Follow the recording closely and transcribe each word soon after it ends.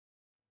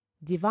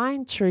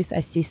Divine Truth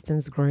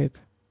Assistance Group.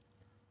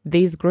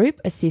 These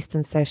group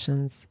assistance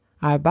sessions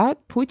are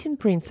about putting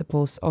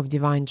principles of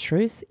divine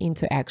truth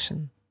into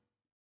action.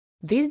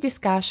 This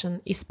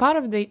discussion is part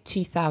of the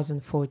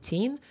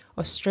 2014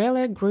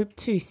 Australia Group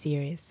 2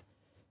 series,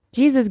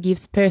 Jesus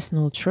Gives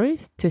Personal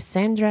Truth to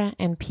Sandra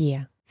and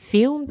Pierre,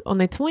 filmed on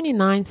the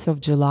 29th of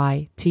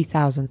July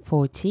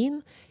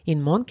 2014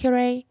 in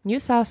Monkerai, New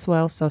South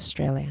Wales,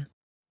 Australia.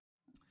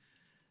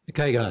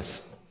 Okay,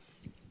 guys.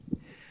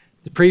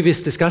 The previous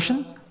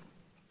discussion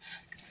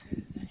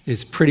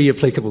is pretty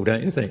applicable,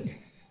 don't you think?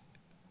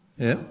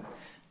 Yeah.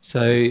 So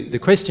the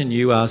question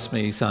you asked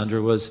me,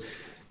 Sandra, was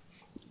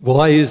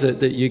why is it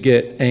that you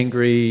get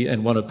angry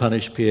and want to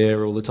punish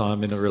Pierre all the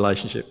time in your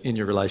relationship?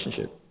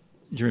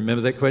 Do you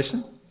remember that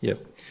question? Yeah.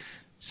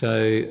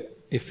 So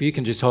if you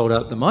can just hold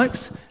up the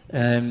mics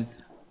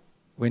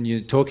when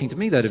you're talking to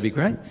me, that'd be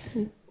great.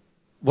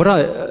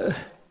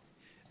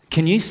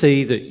 Can you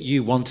see that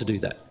you want to do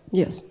that?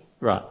 Yes.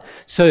 Right.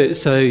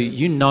 So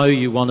you know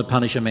you want to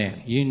punish a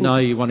man. You know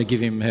you want to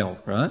give him hell,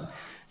 right?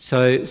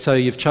 So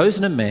you've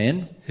chosen a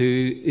man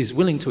who is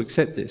willing to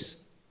accept this.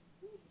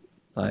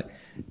 Like,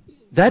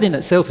 that in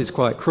itself is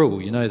quite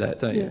cruel, you know that,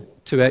 don't you?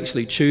 To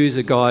actually choose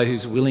a guy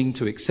who's willing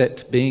to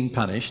accept being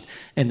punished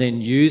and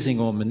then using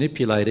or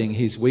manipulating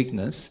his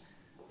weakness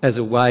as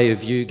a way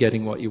of you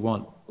getting what you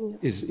want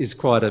is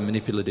quite a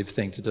manipulative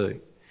thing to do.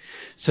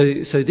 So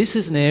this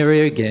is an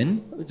area,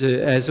 again,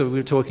 as we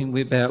were talking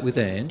about with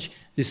Ange,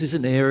 this is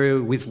an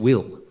area with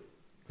will,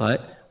 right,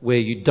 where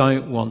you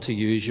don't want to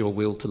use your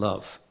will to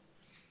love.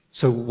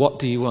 So what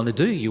do you want to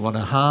do? You want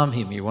to harm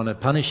him, you want to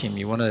punish him,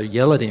 you want to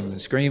yell at him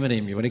and scream at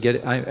him, you want to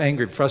get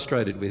angry and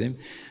frustrated with him.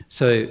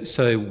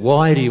 So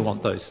why do you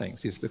want those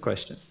things is the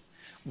question.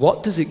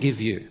 What does it give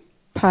you?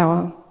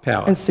 Power.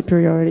 Power. And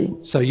superiority.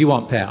 So you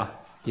want power.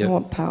 Yep. I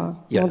want power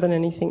more than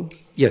anything.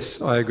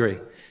 Yes, I agree.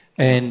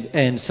 And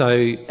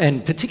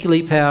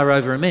particularly power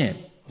over a man,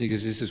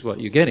 because this is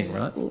what you're getting,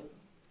 right? Yeah.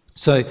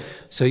 So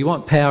you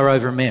want power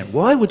over a man.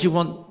 Why would you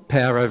want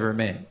power over a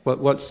man?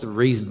 What's the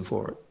reason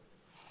for it?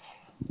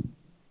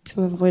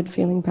 To avoid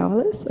feeling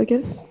powerless, I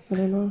guess. I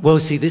don't know. Well,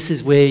 see, this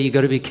is where you've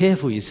got to be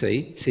careful, you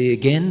see. See,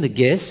 again, the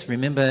guess,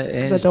 remember...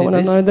 Because I don't want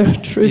to know the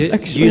truth,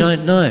 actually. You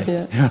don't know.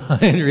 Yeah.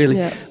 Really.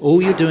 Yeah.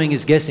 All you're doing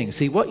is guessing.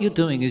 See, what you're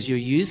doing is you're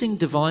using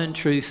divine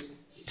truth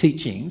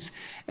teachings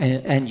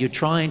and you're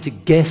trying to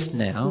guess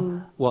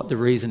now what the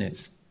reason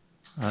is,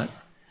 right?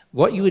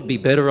 What you would be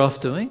better off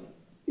doing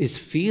is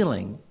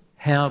feeling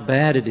how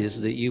bad it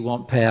is that you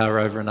want power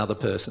over another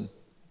person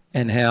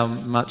and how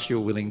much you're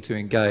willing to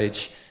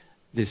engage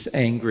this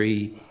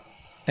angry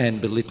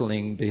and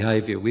belittling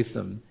behaviour with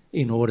them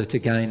in order to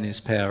gain this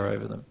power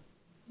over them.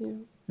 Yeah.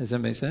 Does that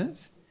make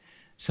sense?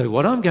 So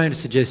what I'm going to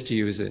suggest to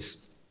you is this.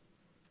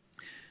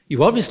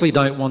 You obviously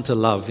don't want to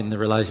love in the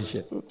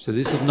relationship. So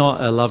this is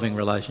not a loving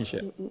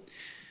relationship.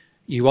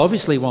 You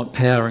obviously want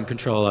power and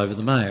control over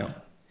the male.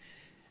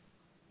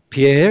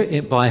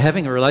 Pierre, by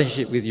having a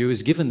relationship with you,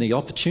 has given you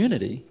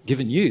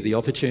the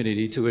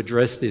opportunity to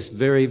address this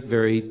very,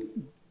 very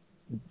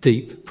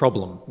deep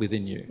problem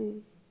within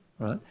you.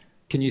 Right?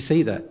 Can you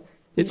see that?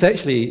 It's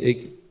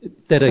actually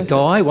that a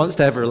guy wants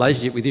to have a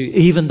relationship with you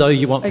even though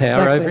you want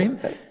power over him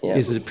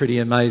is a pretty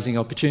amazing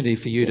opportunity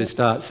for you to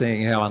start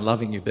seeing how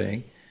unloving you're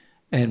being.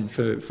 And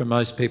for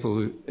most people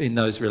who in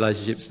those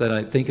relationships, they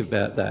don't think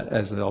about that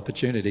as an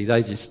opportunity.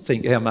 They just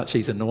think how much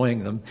he's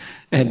annoying them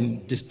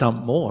and just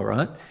dump more,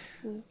 right?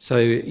 So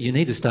you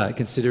need to start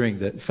considering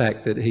the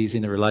fact that he's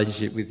in a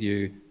relationship with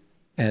you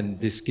and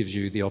this gives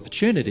you the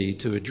opportunity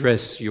to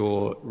address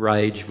your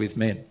rage with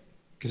men,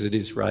 because it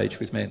is rage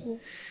with men.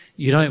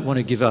 You don't want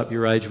to give up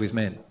your rage with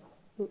men.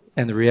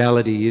 And the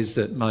reality is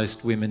that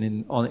most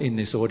women in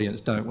this audience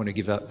don't want to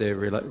give up their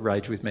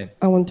rage with men.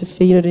 I want to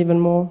feed it even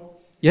more.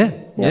 Yeah.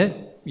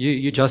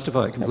 You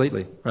justify it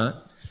completely, right?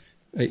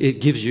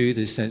 It gives you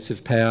this sense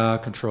of power,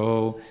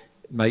 control,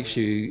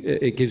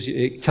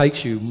 it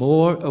takes you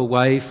more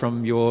away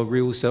from your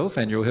real self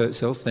and your hurt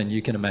self than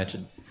you can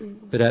imagine.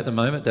 But at the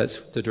moment, that's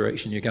the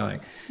direction you're going.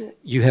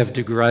 You have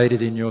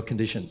degraded in your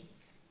condition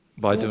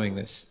by doing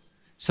this.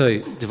 So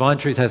divine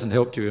truth hasn't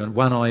helped you in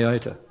one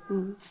iota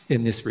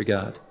in this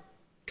regard,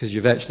 because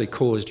you've actually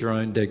caused your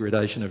own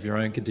degradation of your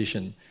own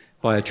condition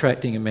by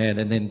attracting a man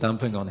and then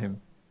dumping on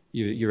him.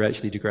 You're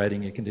actually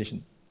degrading your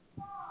condition.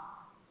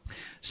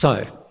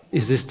 So,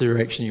 is this the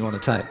direction you want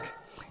to take?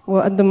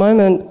 Well, at the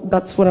moment,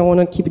 that's what I want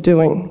to keep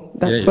doing.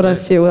 That's what I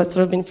feel. That's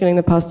what I've been feeling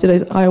the past 2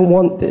 days. I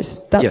want this.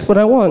 That's what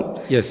I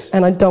want. Yes.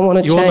 And I don't want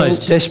to change. You're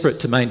almost desperate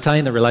to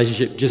maintain the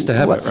relationship just to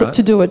have it, right?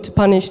 To do it, to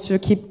punish, to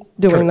keep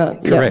doing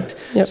that. Correct.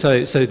 Yep.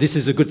 So this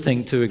is a good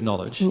thing to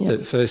acknowledge,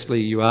 that firstly,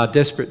 you are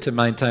desperate to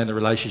maintain the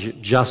relationship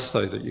just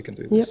so that you can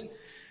do this.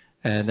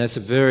 And that's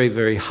a very,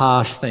 very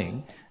harsh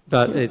thing,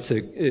 but it's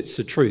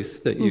a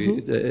truth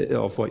that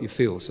of what you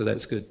feel, so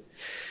that's good.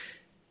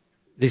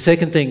 The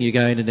second thing you're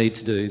going to need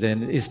to do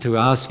then is to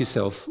ask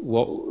yourself,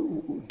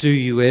 do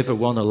you ever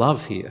want to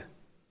love here?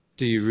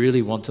 Do you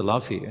really want to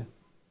love here?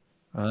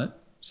 Right?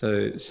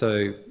 So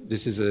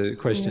this is a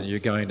question you're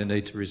going to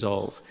need to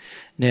resolve.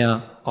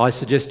 Now, I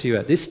suggest to you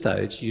at this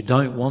stage, you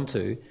don't want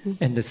to,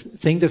 and the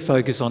thing to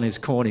focus on is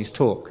Corny's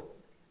talk.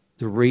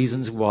 The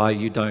reasons why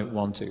you don't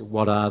want to,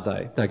 what are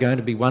they? They're going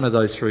to be one of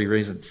those three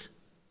reasons,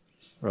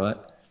 right?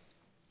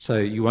 So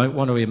you won't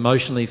want to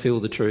emotionally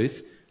feel the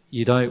truth,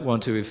 you don't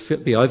want to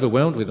be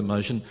overwhelmed with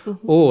emotion,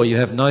 or you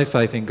have no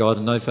faith in God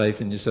and no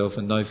faith in yourself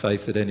and no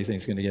faith that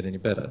anything's going to get any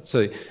better.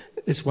 So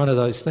it's one of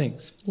those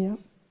things,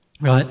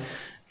 right?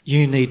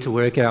 You need to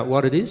work out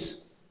what it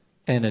is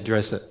and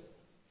address it.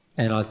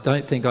 And I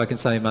don't think I can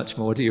say much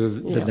more to you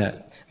than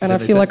that. And I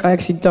feel like I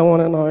actually don't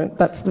want to know.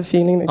 That's the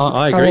feeling that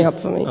keeps coming up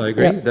for me. I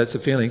agree. That's a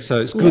feeling.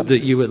 So it's good that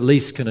you at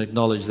least can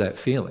acknowledge that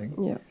feeling.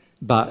 Yeah.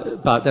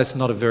 But that's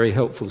not a very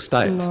helpful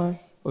state. No.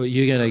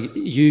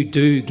 You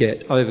do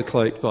get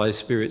overcloaked by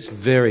spirits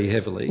very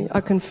heavily.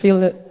 I can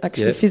feel it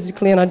actually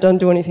physically, and I don't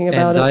do anything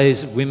about it. And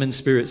those women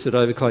spirits that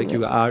overcloak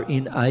you are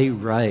in a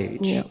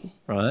rage,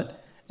 right?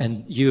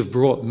 And you have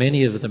brought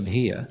many of them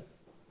here,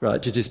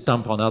 right, to just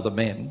dump on other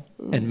men.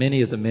 And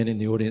many of the men in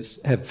the audience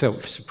have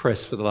felt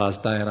suppressed for the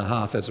last day and a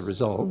half as a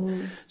result.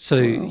 So,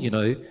 you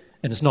know,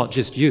 and it's not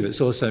just you,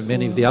 it's also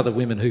many of the other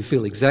women who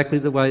feel exactly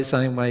the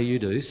same way you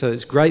do. So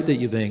it's great that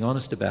you're being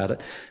honest about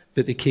it.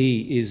 But the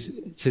key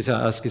is to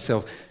ask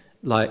yourself,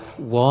 like,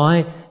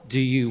 why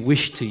do you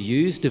wish to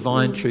use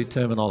divine truth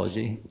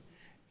terminology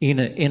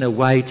in a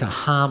way to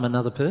harm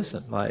another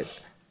person? Like,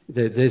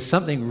 there's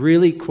something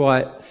really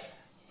quite...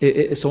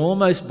 It's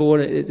almost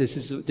border. This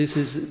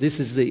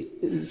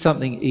is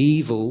something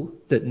evil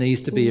that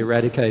needs to be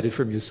eradicated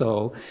from your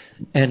soul,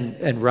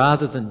 and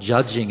rather than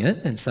judging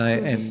it and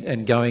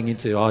and going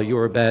into, oh,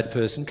 you're a bad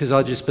person, because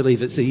I just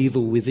believe it's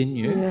evil within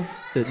you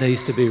that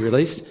needs to be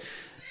released.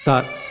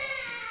 But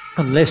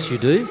unless you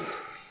do,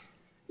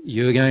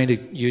 you're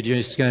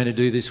just going to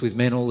do this with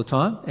men all the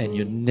time, and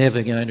you're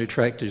never going to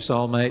attract your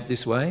soulmate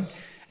this way.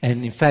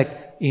 And in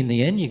fact, in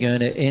the end, you're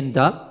going to end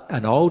up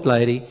an old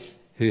lady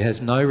who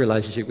has no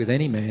relationship with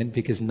any man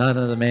because none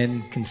of the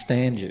men can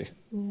stand you,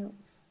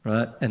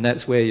 right? And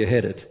that's where you're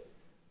headed.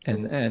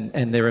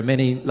 And there are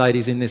many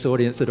ladies in this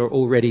audience that are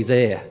already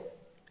there.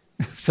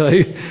 So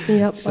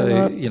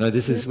you know,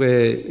 this is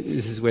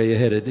where you're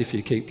headed if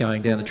you keep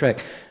going down the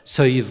track.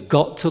 So you've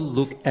got to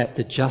look at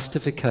the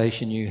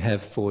justification you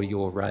have for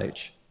your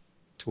rage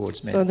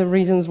towards men. So the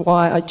reasons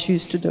why I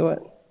choose to do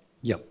it.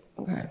 Yep.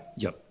 Okay.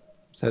 Yep.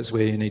 So that's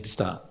where you need to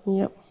start.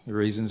 Yep. The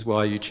reasons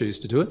why you choose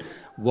to do it.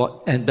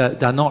 And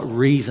they're not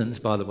reasons,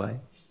 by the way.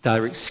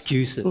 They're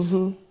excuses.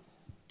 Do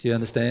you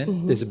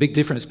understand? There's a big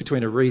difference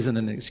between a reason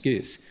and an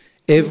excuse.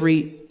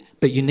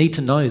 But you need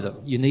to know them.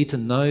 You need to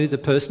know the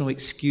personal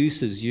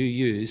excuses you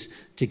use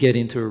to get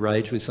into a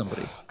rage with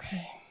somebody.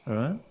 Okay. All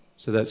right?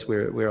 So that's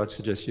where I'd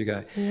suggest you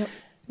go. Yep.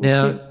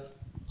 Now,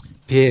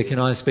 Pierre, can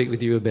I speak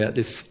with you about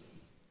this?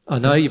 I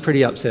know you're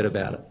pretty upset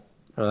about it,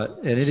 right?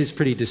 And it is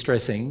pretty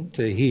distressing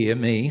to hear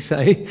me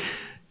say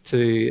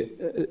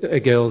to a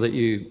girl that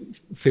you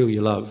feel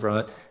you love,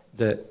 right,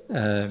 that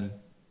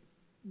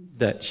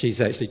she's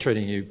actually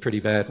treating you pretty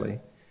badly.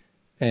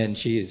 And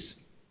she is.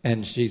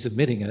 And she's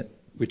admitting it,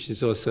 which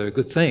is also a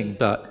good thing.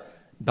 But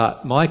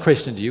my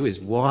question to you is,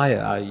 why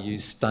are you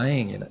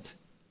staying in it?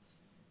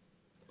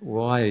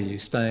 Why are you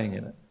staying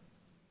in it?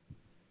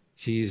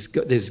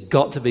 There's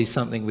got to be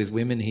something with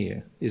women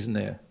here, isn't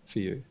there, for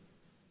you?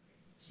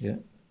 Yeah?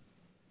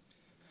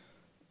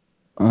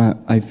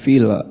 I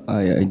feel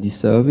I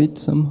deserve it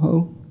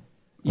somehow.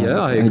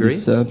 Yeah, I agree. I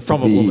deserve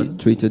from to be a woman.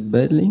 Treated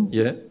badly.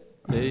 Yeah,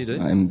 you do.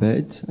 I'm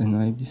bad and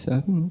I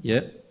deserve it.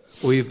 Yeah.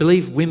 Well, you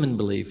believe women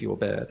believe you're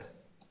bad.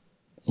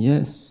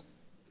 Yes.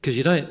 Because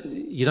you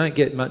don't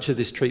get much of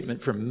this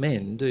treatment from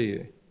men, do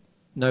you?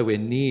 Nowhere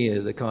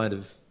near the kind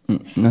of...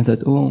 Not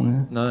at all.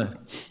 Yeah. No.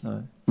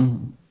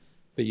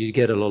 But you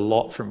get it a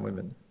lot from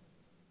women.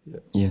 Yeah.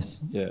 Yes.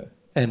 Yeah.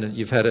 And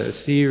you've had a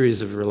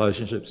series of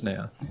relationships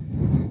now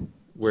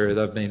where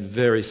they've been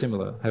very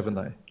similar, haven't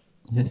they?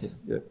 Yes.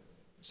 Yeah.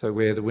 So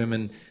where the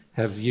women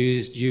have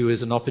used you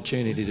as an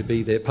opportunity to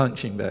be their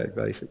punching bag,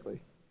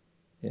 basically.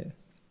 Yeah.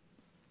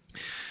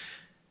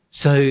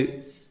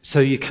 So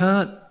you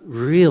can't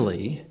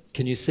really,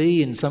 can you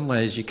see in some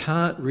ways you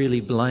can't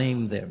really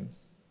blame them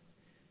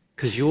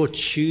because you're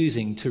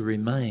choosing to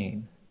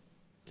remain.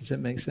 Does that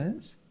make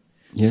sense?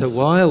 Yes. So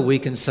while we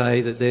can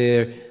say that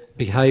their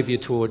behaviour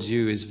towards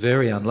you is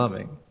very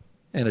unloving,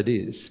 and it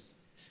is,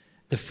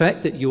 the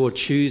fact that you're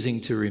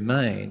choosing to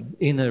remain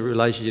in a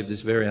relationship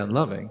that's very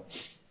unloving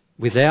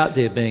without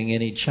there being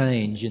any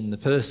change in the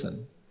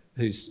person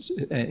who's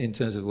in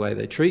terms of the way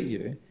they treat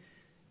you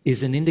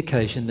is an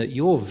indication that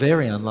you're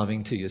very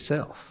unloving to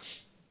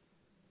yourself.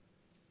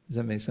 Does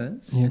that make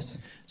sense? Yes.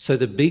 So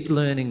the big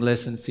learning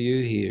lesson for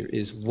you here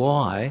is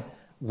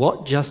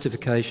what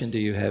justification do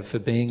you have for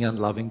being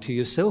unloving to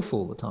yourself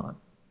all the time?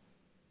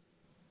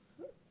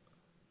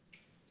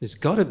 There's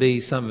got to be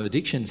some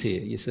addictions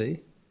here, you see.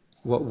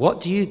 What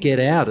do you get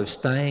out of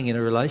staying in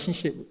a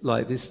relationship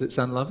like this that's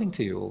unloving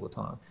to you all the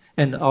time?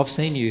 And I've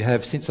seen you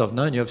have, since I've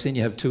known you, I've seen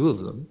you have two of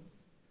them.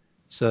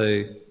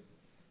 So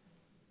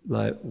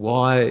Like,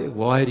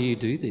 why do you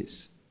do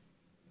this?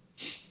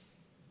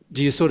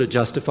 Do you sort of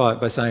justify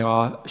it by saying,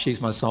 oh, she's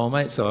my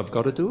soulmate, so I've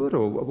got to do it?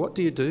 Or what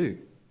do you do?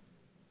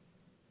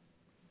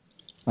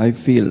 I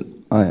feel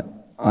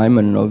I'm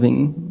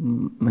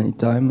unloving many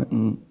times,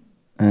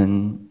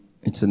 and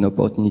it's an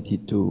opportunity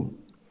to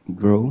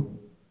grow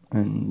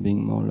and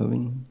being more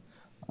loving.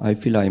 I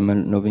feel I'm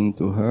unloving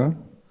to her.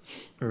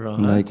 Right.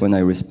 Like when I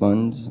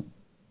respond,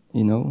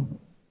 you know,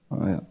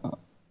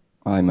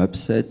 I'm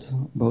upset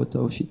about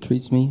how she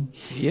treats me.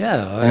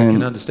 Yeah, I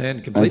can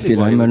understand completely. I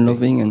feel I'm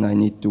unloving and I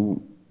need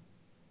to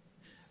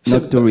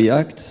not to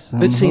react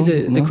somehow, but see,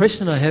 the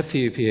question I have for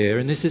you, Pierre,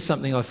 and this is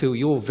something I feel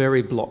you're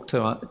very blocked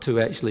to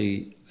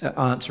actually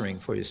answering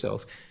for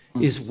yourself,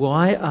 is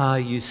why are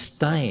you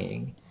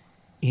staying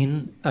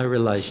in a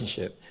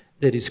relationship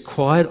that is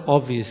quite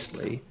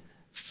obviously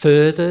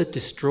further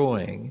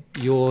destroying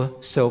your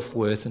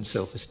self-worth and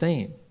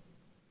self-esteem?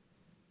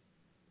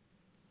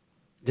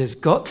 There's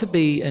got to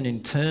be an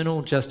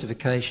internal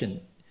justification.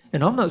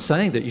 And I'm not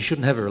saying that you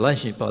shouldn't have a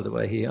relationship, by the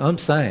way, here. I'm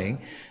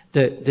saying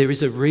that there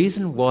is a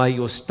reason why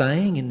you're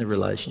staying in the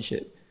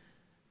relationship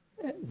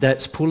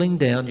that's pulling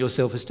down your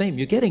self-esteem.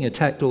 You're getting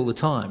attacked all the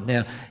time.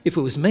 Now, if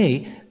it was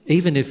me,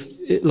 even if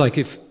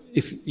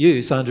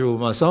you, Sandra, were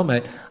my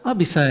soulmate, I'd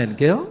be saying,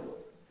 girl,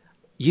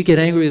 you get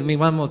angry with me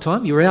one more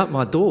time, you're out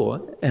my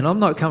door, and I'm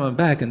not coming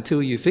back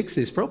until you fix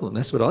this problem.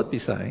 That's what I'd be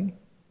saying.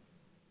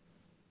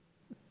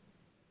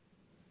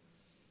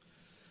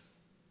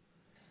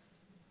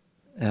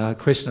 Now, the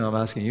question I'm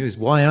asking you is,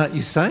 why aren't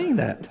you saying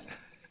that?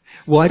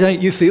 Why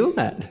don't you feel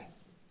that?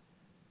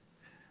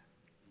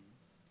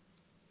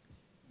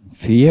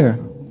 Fear.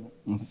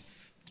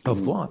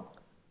 Of what?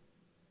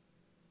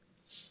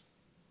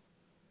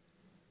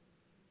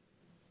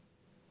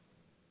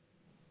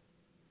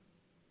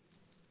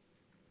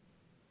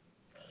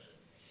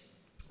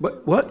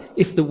 What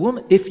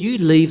if you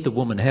leave the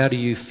woman, how do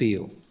you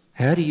feel?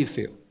 How do you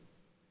feel?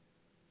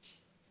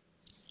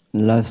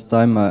 Last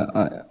time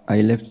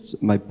I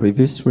left my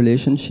previous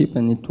relationship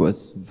and it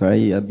was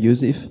very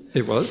abusive.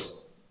 It was?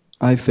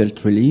 I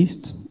felt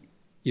released.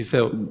 You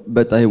felt?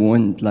 But I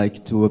went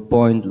like to a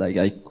point like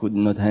I could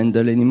not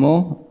handle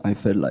anymore. I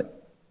felt like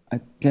I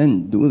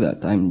can't do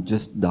that. I'm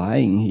just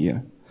dying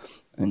here.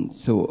 And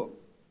so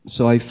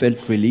I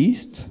felt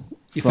released.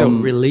 You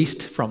felt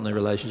released from the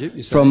relationship?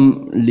 You're saying?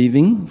 From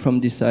leaving, from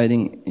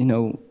deciding, you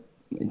know,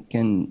 it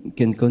can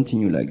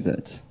continue like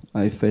that.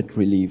 I felt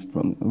relieved,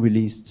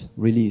 released,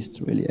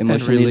 really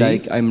emotionally.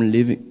 Like I'm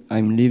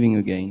living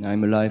again.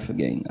 I'm alive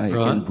again. I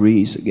can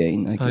breathe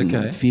again. I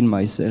can feel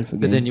myself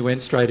again. But then you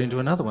went straight into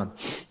another one.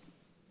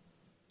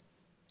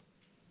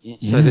 Yeah.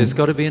 So there's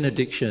got to be an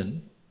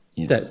addiction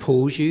that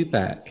pulls you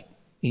back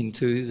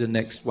into the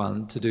next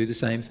one to do the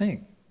same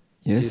thing.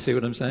 Yes. Do you see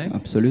what I'm saying?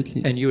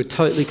 Absolutely. And you were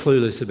totally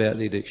clueless about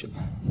the addiction,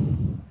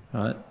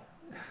 right?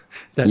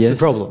 That's the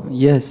problem.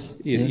 Yes.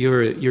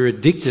 You're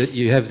addicted.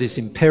 You have this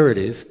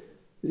imperative.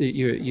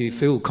 You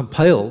feel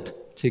compelled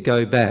to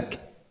go back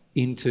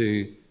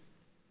into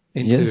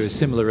a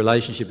similar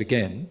relationship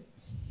again,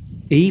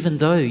 even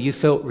though you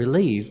felt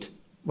relieved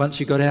once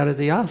you got out of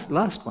the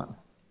last one.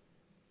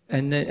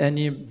 And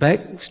you're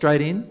back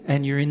straight in,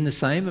 and you're in the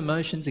same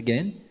emotions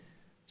again.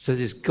 So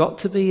there's got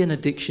to be an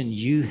addiction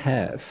you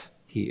have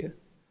here.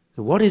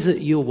 So what is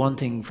it you're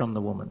wanting from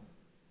the woman?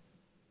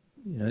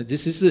 You know,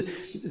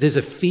 there's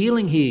a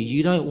feeling here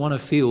you don't want to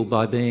feel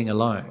by being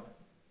alone.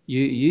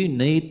 You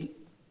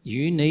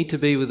need to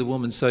be with the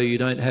woman so you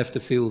don't have to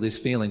feel this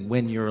feeling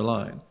when you're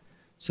alone.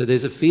 So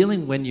there's a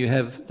feeling when you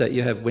have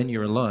when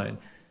you're alone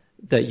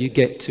that you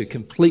get to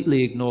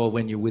completely ignore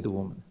when you're with a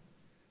woman.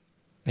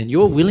 And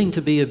you're willing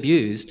to be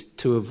abused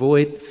to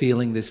avoid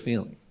feeling this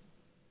feeling.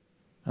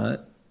 Right?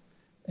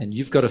 And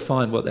you've got to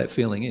find what that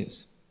feeling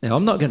is. Now,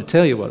 I'm not going to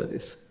tell you what it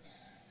is.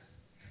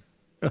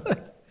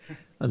 Right?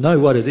 I know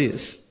what it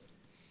is.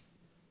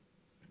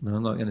 No,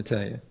 I'm not going to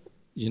tell you.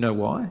 You know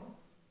why?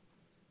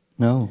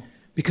 No.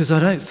 Because I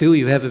don't feel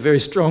you have a very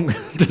strong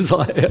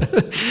desire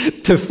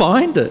to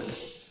find it.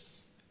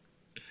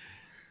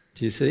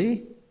 Do you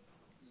see?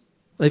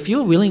 If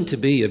you're willing to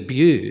be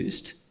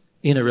abused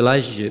in a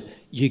relationship,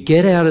 you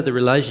get out of the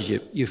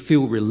relationship, you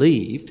feel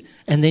relieved,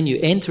 and then you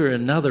enter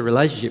another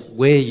relationship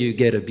where you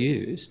get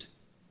abused.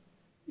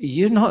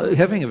 You're not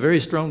having a very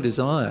strong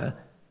desire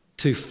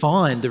to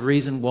find the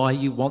reason why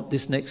you want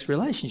this next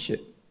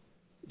relationship.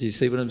 Do you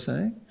see what I'm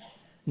saying?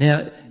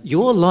 Now,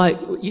 you're like,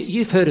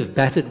 you've heard of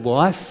battered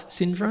wife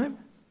syndrome?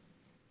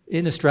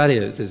 In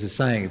Australia, there's a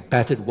saying,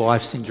 battered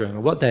wife syndrome.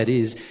 And what that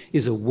is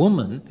a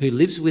woman who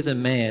lives with a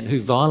man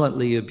who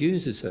violently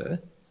abuses her,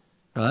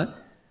 right?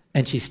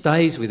 And she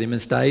stays with him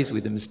and stays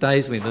with him and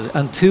stays with him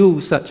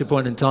until such a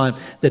point in time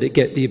that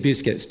the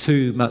abuse gets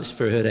too much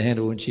for her to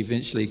handle, and she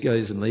eventually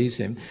goes and leaves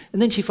him. And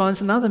then she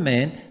finds another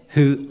man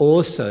who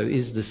also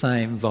is the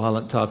same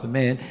violent type of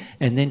man,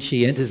 and then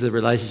she enters the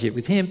relationship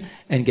with him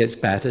and gets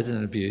battered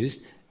and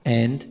abused,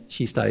 and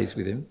she stays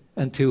with him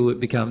until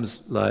it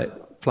becomes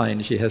like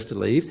plain she has to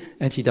leave,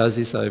 and she does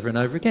this over and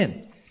over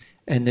again.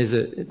 And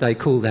they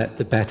call that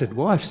the battered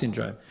wife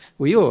syndrome.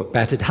 Well, you're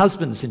battered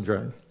husband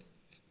syndrome.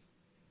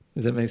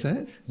 Does that make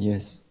sense?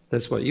 Yes.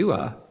 That's what you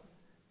are.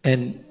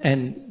 And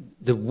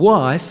the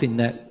wife in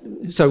that...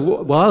 So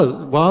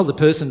while the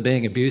person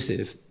being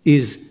abusive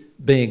is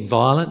being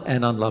violent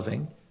and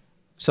unloving,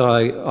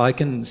 so I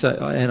can say,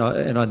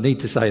 and I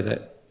need to say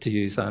that to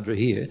you, Sandra,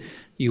 here,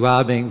 you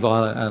are being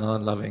violent and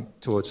unloving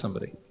towards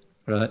somebody,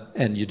 right?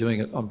 And you're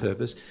doing it on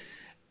purpose.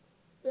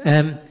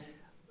 And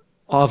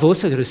I've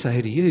also got to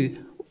say to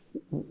you,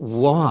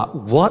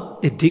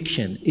 what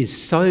addiction is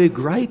so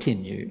great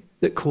in you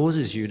that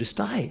causes you to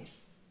stay?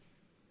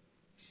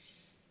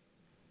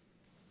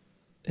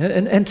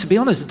 And to be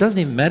honest, it doesn't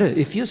even matter.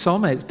 If your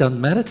soulmate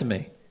doesn't matter to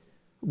me,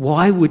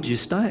 why would you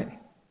stay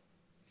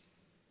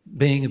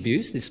being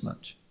abused this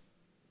much?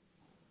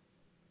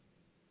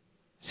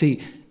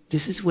 See,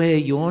 this is where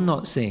you're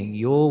not seeing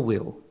your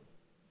will.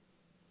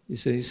 You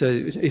see, so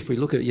if we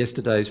look at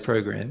yesterday's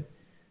program,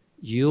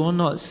 you're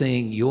not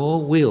seeing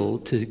your will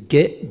to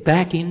get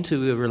back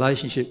into a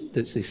relationship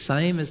that's the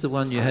same as the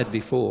one you had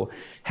before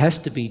has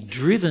to be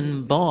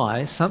driven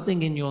by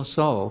something in your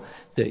soul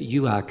that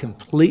you are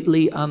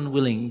completely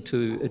unwilling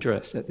to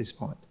address at this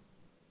point.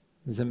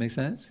 Does that make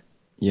sense?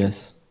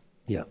 Yes.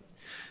 Yeah.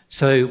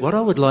 So what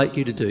I would like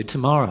you to do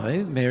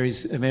tomorrow,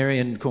 Mary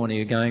and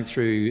Corny are going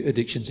through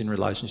addictions in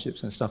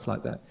relationships and stuff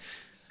like that.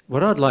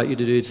 What I'd like you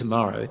to do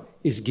tomorrow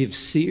is give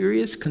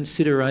serious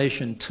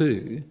consideration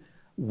to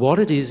what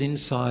it is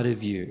inside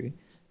of you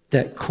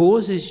that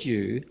causes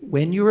you,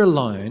 when you're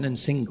alone and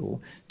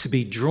single, to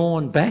be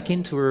drawn back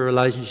into a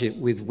relationship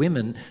with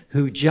women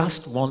who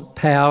just want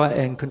power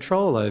and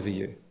control over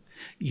you.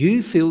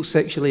 You feel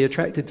sexually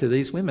attracted to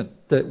these women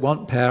that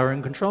want power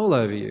and control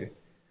over you,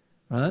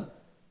 right?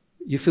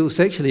 You feel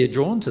sexually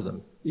drawn to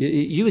them.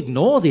 You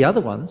ignore the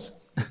other ones.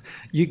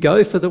 You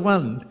go for the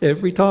one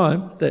every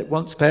time that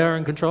wants power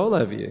and control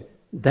over you.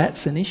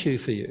 That's an issue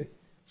for you.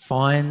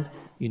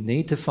 You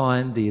need to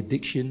find the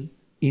addiction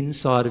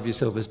inside of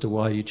yourself as to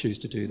why you choose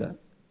to do that.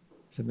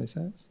 Does that make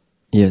sense?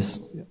 Yes.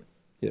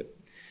 Yeah.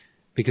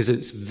 Because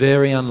it's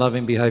very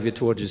unloving behaviour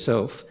towards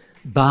yourself,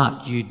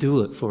 but you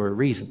do it for a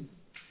reason.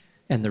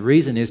 And the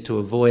reason is to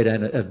avoid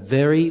a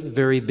very,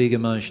 very big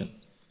emotion.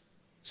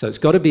 So it's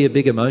got to be a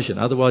big emotion,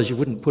 otherwise you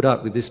wouldn't put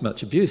up with this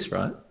much abuse,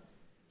 right?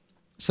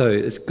 So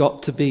it's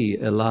got to be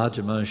a large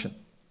emotion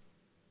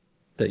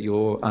that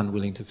you're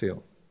unwilling to feel.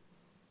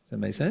 Does that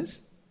make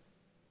sense?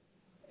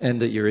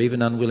 And that you're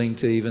even unwilling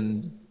to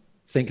even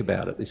think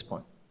about at this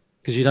point,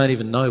 because you don't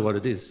even know what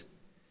it is.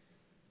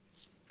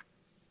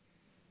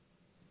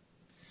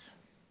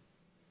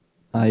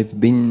 I've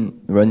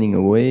been running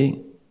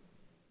away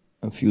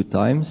a few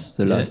times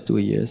the last 2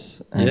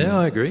 years. Yeah,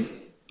 I agree.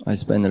 I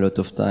spend a lot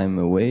of time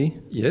away.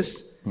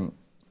 Yes.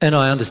 And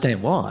I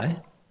understand why.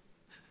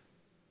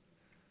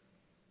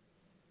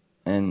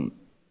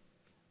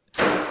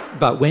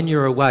 But when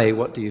you're away,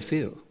 what do you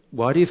feel?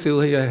 Why do you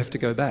feel you have to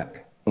go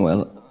back?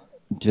 Well,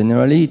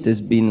 generally it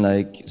has been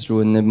like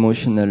through an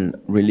emotional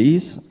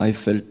release, I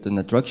felt an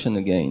attraction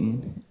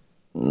again.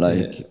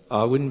 Like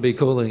I wouldn't be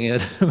calling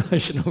it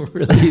emotional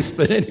release,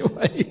 but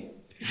anyway.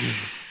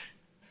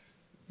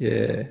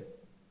 Yeah.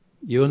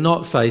 You're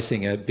not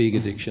facing a big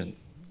addiction.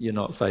 You're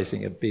not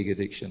facing a big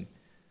addiction.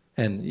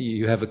 And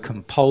you have a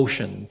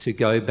compulsion to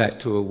go back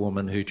to a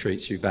woman who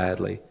treats you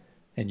badly.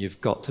 And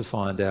you've got to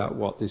find out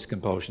what this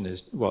compulsion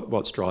is,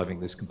 what's driving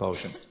this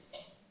compulsion.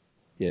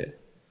 Yeah.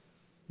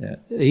 Yeah.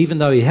 Even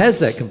though he has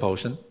that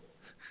compulsion,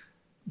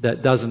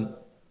 that doesn't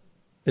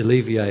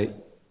alleviate,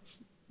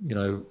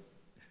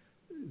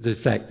 the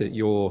fact that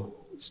you're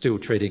still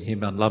treating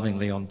him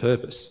unlovingly on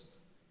purpose.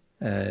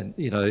 And,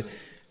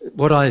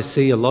 what I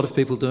see a lot of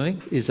people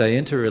doing is they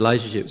enter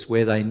relationships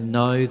where they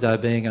know they're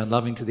being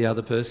unloving to the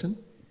other person,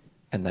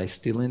 and they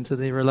still enter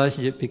the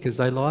relationship because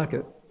they like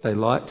it. They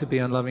like to be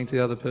unloving to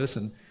the other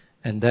person,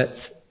 and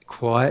that's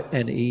quite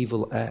an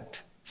evil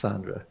act,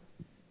 Sandra.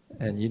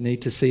 And you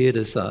need to see it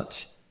as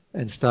such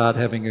and start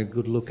having a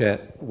good look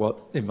at what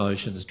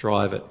emotions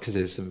drive it, because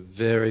there's some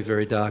very,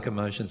 very dark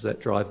emotions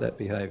that drive that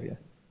behaviour.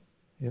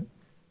 Yep.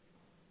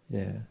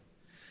 Yeah.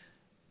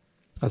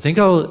 I think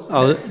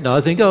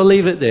I'll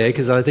leave it there,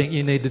 because I think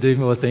you need to do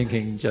more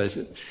thinking,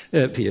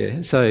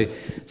 Pierre. So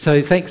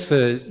thanks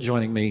for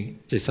joining me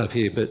just up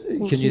here. But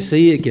can you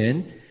see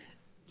again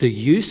the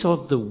use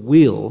of the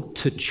will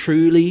to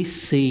truly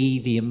see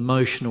the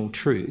emotional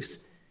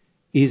truth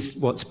is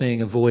what's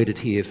being avoided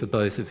here for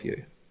both of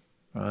you,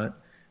 right?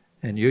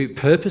 And you're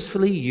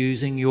purposefully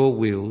using your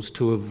wills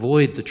to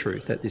avoid the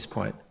truth at this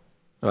point,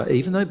 right?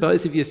 Even though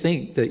both of you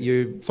think that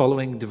you're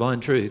following divine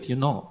truth, you're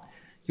not.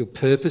 You're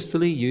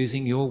purposefully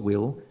using your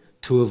will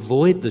to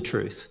avoid the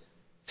truth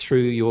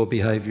through your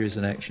behaviours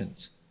and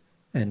actions.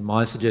 And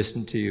my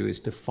suggestion to you is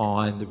to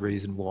find the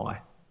reason why.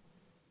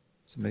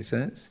 Does that make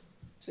sense?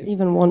 to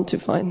even want to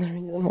find the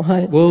reason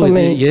why. Well, for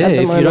me, yeah, at the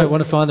if moment. you don't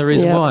want to find the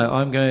reason Yeah. why,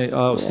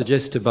 I'll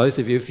suggest to both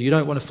of you, if you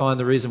don't want to find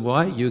the reason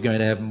why, you're going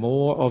to have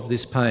more of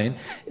this pain.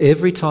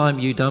 Every time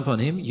you dump on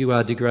him, you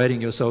are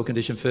degrading your soul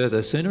condition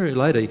further. Sooner or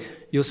later,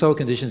 your soul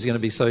condition is going to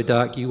be so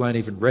dark you won't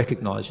even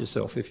recognise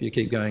yourself if you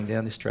keep going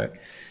down this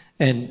track.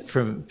 And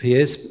from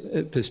Pierre's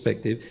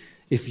perspective,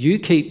 if you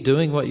keep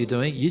doing what you're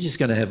doing, you're just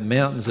going to have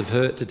mountains of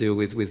hurt to deal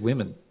with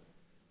women.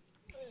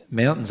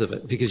 Mountains of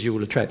it, because you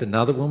will attract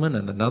another woman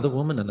and another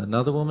woman and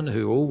another woman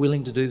who are all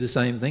willing to do the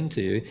same thing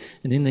to you.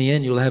 And in the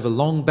end, you'll have a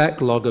long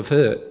backlog of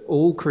hurt,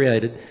 all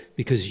created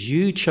because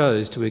you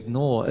chose to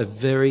ignore a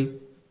very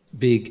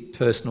big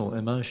personal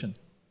emotion.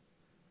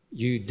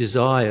 You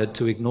desired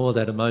to ignore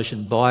that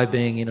emotion by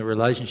being in a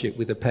relationship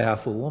with a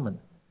powerful woman.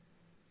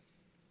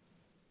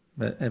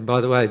 And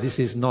by the way, this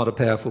is not a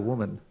powerful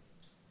woman.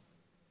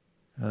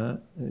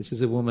 This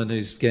is a woman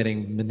who's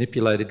getting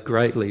manipulated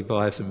greatly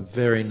by some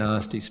very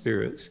nasty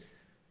spirits.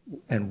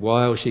 And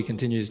while she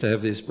continues to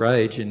have this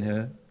rage in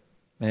her,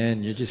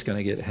 man, you're just going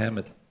to get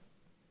hammered.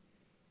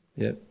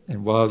 Yep.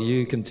 And while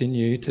you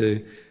continue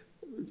to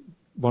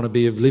want to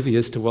be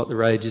oblivious to what the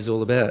rage is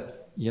all about,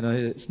 you know,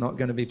 it's not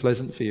going to be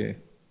pleasant for you.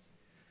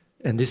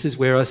 And this is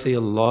where I see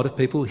a lot of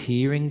people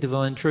hearing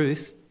divine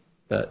truth,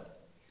 but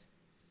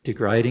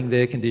degrading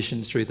their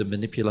conditions through the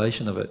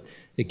manipulation of it.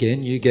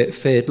 Again, you get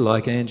fed,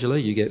 like Angela,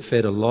 you get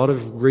fed a lot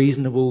of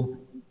reasonable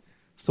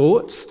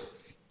thoughts,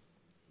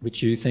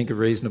 which you think are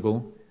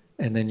reasonable,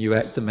 and then you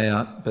act them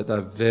out, but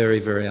they're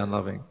very, very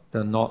unloving.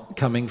 They're not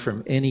coming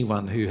from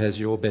anyone who has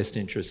your best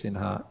interests in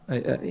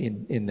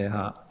their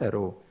heart at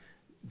all.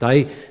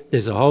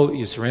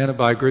 You're surrounded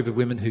by a group of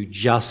women who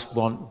just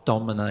want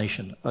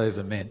domination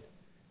over men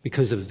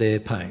because of their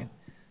pain.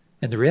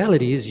 And the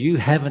reality is you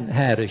haven't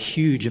had a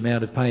huge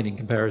amount of pain in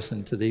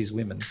comparison to these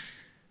women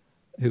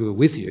who are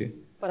with you.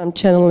 But I'm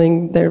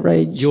channeling their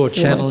rage. You're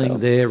channeling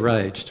their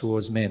rage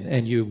towards men,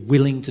 and you're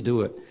willing to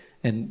do it.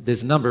 And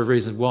there's a number of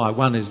reasons why.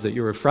 One is that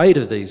you're afraid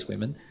of these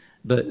women,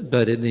 but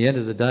in the end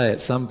of the day, at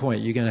some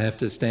point, you're going to have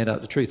to stand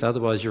up to truth.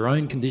 Otherwise, your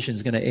own condition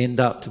is going to end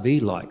up to be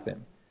like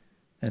them.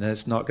 And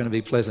it's not going to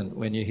be pleasant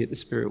when you hit the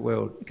spirit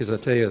world, because I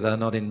tell you, they're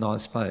not in a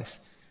nice place.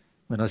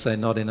 When I say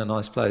not in a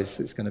nice place,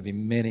 it's going to be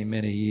many,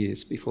 many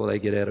years before they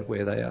get out of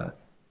where they are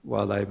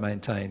while they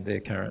maintain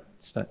their current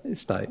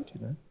state,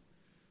 you know.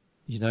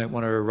 You don't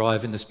want to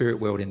arrive in the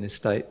spirit world in this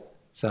state,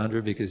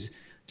 Sandra, because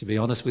to be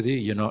honest with you,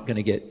 you're not going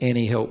to get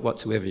any help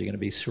whatsoever. You're going to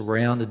be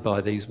surrounded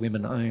by these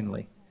women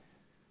only.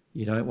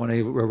 You don't want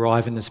to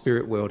arrive in the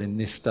spirit world in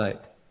this state,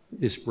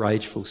 this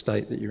rageful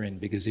state that you're in,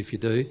 because if you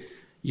do,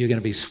 you're going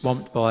to be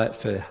swamped by it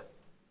for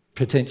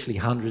potentially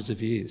hundreds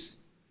of years.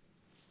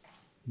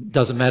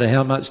 Doesn't matter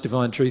how much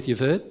divine truth you've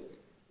heard,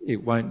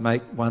 it won't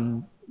make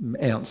 1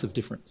 ounce of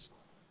difference.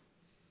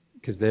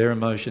 Because their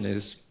emotion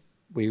is,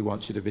 we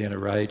want you to be in a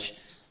rage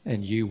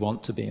and you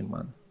want to be in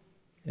one.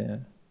 Yeah.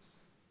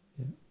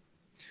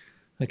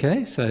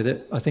 Okay,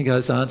 so I think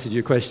I've answered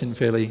your question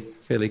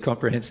fairly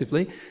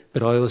comprehensively,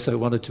 but I also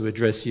wanted to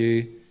address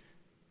you,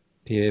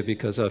 Pierre,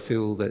 because I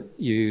feel that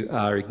you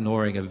are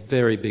ignoring a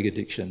very big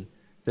addiction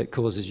that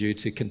causes you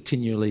to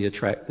continually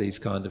attract these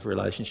kind of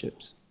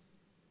relationships.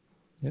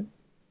 Yeah.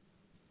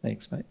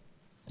 Thanks, mate.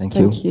 Thank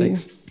you. Thank you.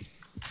 Thanks.